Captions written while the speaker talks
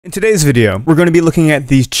In today's video, we're going to be looking at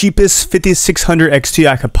the cheapest 5600 XT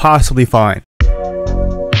I could possibly find.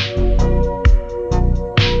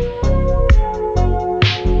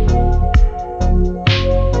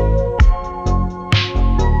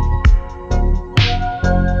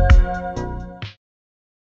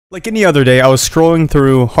 Like any other day, I was scrolling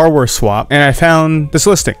through Hardware Swap and I found this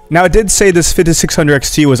listing. Now it did say this 5600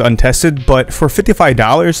 XT was untested, but for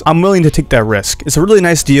 $55, I'm willing to take that risk. It's a really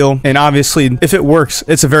nice deal, and obviously, if it works,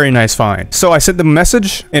 it's a very nice find. So I sent them a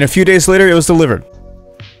message, and a few days later, it was delivered.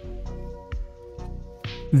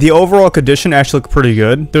 The overall condition actually looked pretty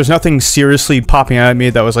good. There's nothing seriously popping out at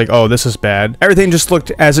me that was like, oh, this is bad. Everything just looked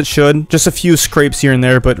as it should. Just a few scrapes here and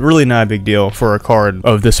there, but really not a big deal for a card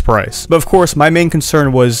of this price. But of course, my main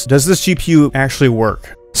concern was, does this GPU actually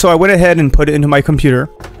work? So I went ahead and put it into my computer.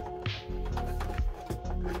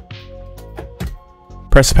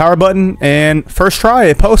 Press the power button, and first try,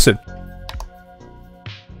 it posted.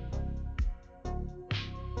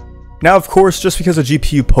 Now, of course, just because a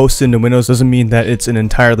GPU posted into Windows doesn't mean that it's an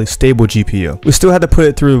entirely stable GPU. We still had to put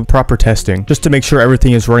it through proper testing just to make sure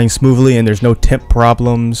everything is running smoothly and there's no temp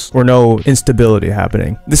problems or no instability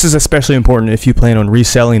happening. This is especially important if you plan on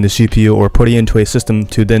reselling the GPU or putting it into a system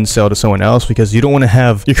to then sell to someone else, because you don't want to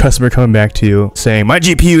have your customer coming back to you saying, my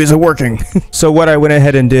GPU isn't working. So what I went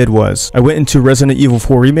ahead and did was, I went into Resident Evil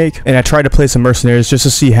 4 Remake and I tried to play some Mercenaries just to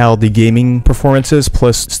see how the gaming performance is,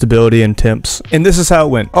 plus stability and temps. And this is how it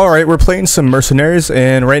went. Alright, we're playing some Mercenaries,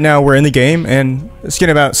 and right now we're in the game, and it's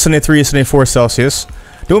getting about 73, 74 Celsius.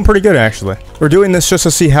 Doing pretty good, actually. We're doing this just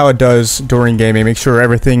to see how it does during gaming, make sure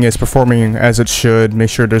everything is performing as it should, make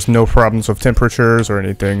sure there's no problems with temperatures or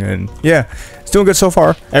anything, and yeah, it's doing good so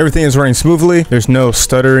far. Everything is running smoothly, there's no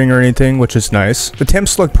stuttering or anything, which is nice. The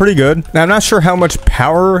temps look pretty good. Now, I'm not sure how much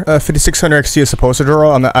power 5600 XT is supposed to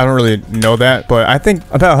draw. I don't really know that, but I think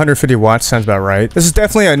about 150 watts sounds about right. This is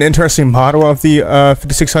definitely an interesting model of the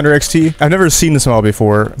 5600 XT. I've never seen this model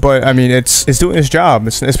before, but I mean, it's doing its job.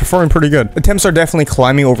 It's performing pretty good. The temps are definitely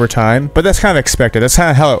climbing over time, but that's kind of expected. That's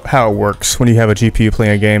kind of how it works when you have a GPU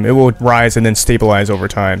playing a game. It will rise and then stabilize over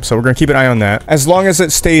time. So we're gonna keep an eye on that. As long as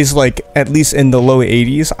it stays like at least in the low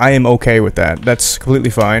 80s, I am okay with that. That's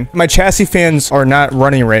completely fine. My chassis fans are not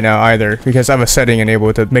running right now either, because I have a setting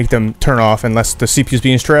enabled to make them turn off unless the CPU is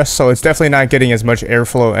being stressed. So it's definitely not getting as much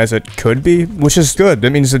airflow as it could be, which is good.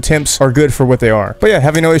 That means the temps are good for what they are. But yeah,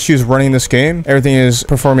 having no issues running this game. Everything is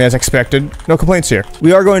performing as expected. No complaints here.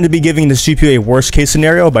 We are going to be giving this GPU a worst case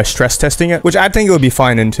scenario by stress testing it, which I think it would be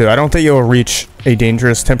fine into. I don't think it will reach a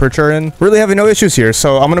dangerous temperature in. Really having no issues here,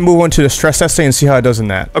 so I'm gonna move on to the stress testing and see how it does in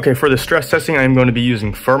that. Okay, for the stress testing, I'm going to be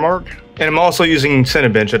using Furmark. And I'm also using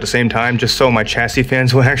Cinebench at the same time, just so my chassis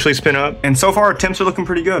fans will actually spin up. And so far, temps are looking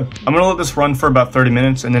pretty good. I'm gonna let this run for about 30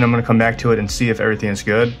 minutes, and then I'm gonna come back to it and see if everything is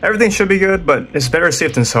good. Everything should be good, but it's better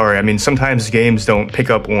safe than sorry. I mean, sometimes games don't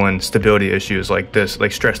pick up on stability issues like this,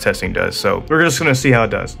 like stress testing does. So we're just gonna see how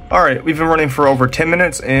it does. All right, we've been running for over 10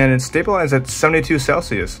 minutes, and it's stabilized at 72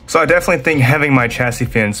 Celsius. So I definitely think having my chassis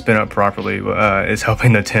fans spin up properly is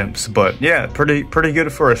helping the temps. But yeah, pretty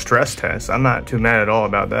good for a stress test. I'm not too mad at all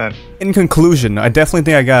about that. In conclusion, I definitely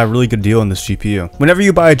think I got a really good deal on this GPU. Whenever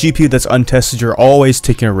you buy a GPU that's untested, you're always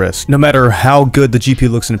taking a risk. No matter how good the GPU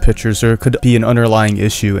looks in the pictures, there could be an underlying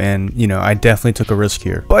issue, and you know, I definitely took a risk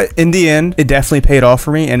here. But in the end, it definitely paid off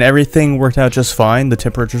for me, and everything worked out just fine. The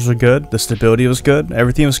temperatures were good, the stability was good,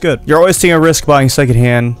 everything was good. You're always taking a risk buying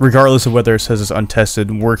secondhand, regardless of whether it says it's untested,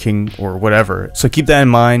 working, or whatever. So keep that in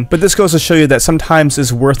mind. But this goes to show you that sometimes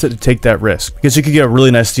it's worth it to take that risk, because you could get a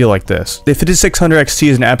really nice deal like this. The 5600 XT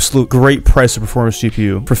is an absolute great price of performance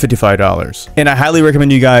GPU for $55. And I highly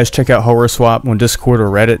recommend you guys check out Hardware Swap on Discord or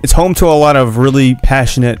Reddit. It's home to a lot of really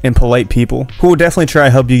passionate and polite people who will definitely try to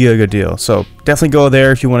help you get a good deal. So definitely go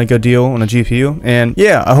there if you want a good deal on a GPU. And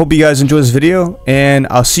yeah, I hope you guys enjoy this video, and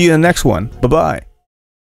I'll see you in the next one. Bye-bye.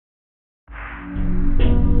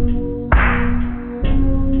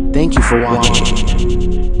 Thank you for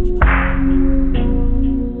watching.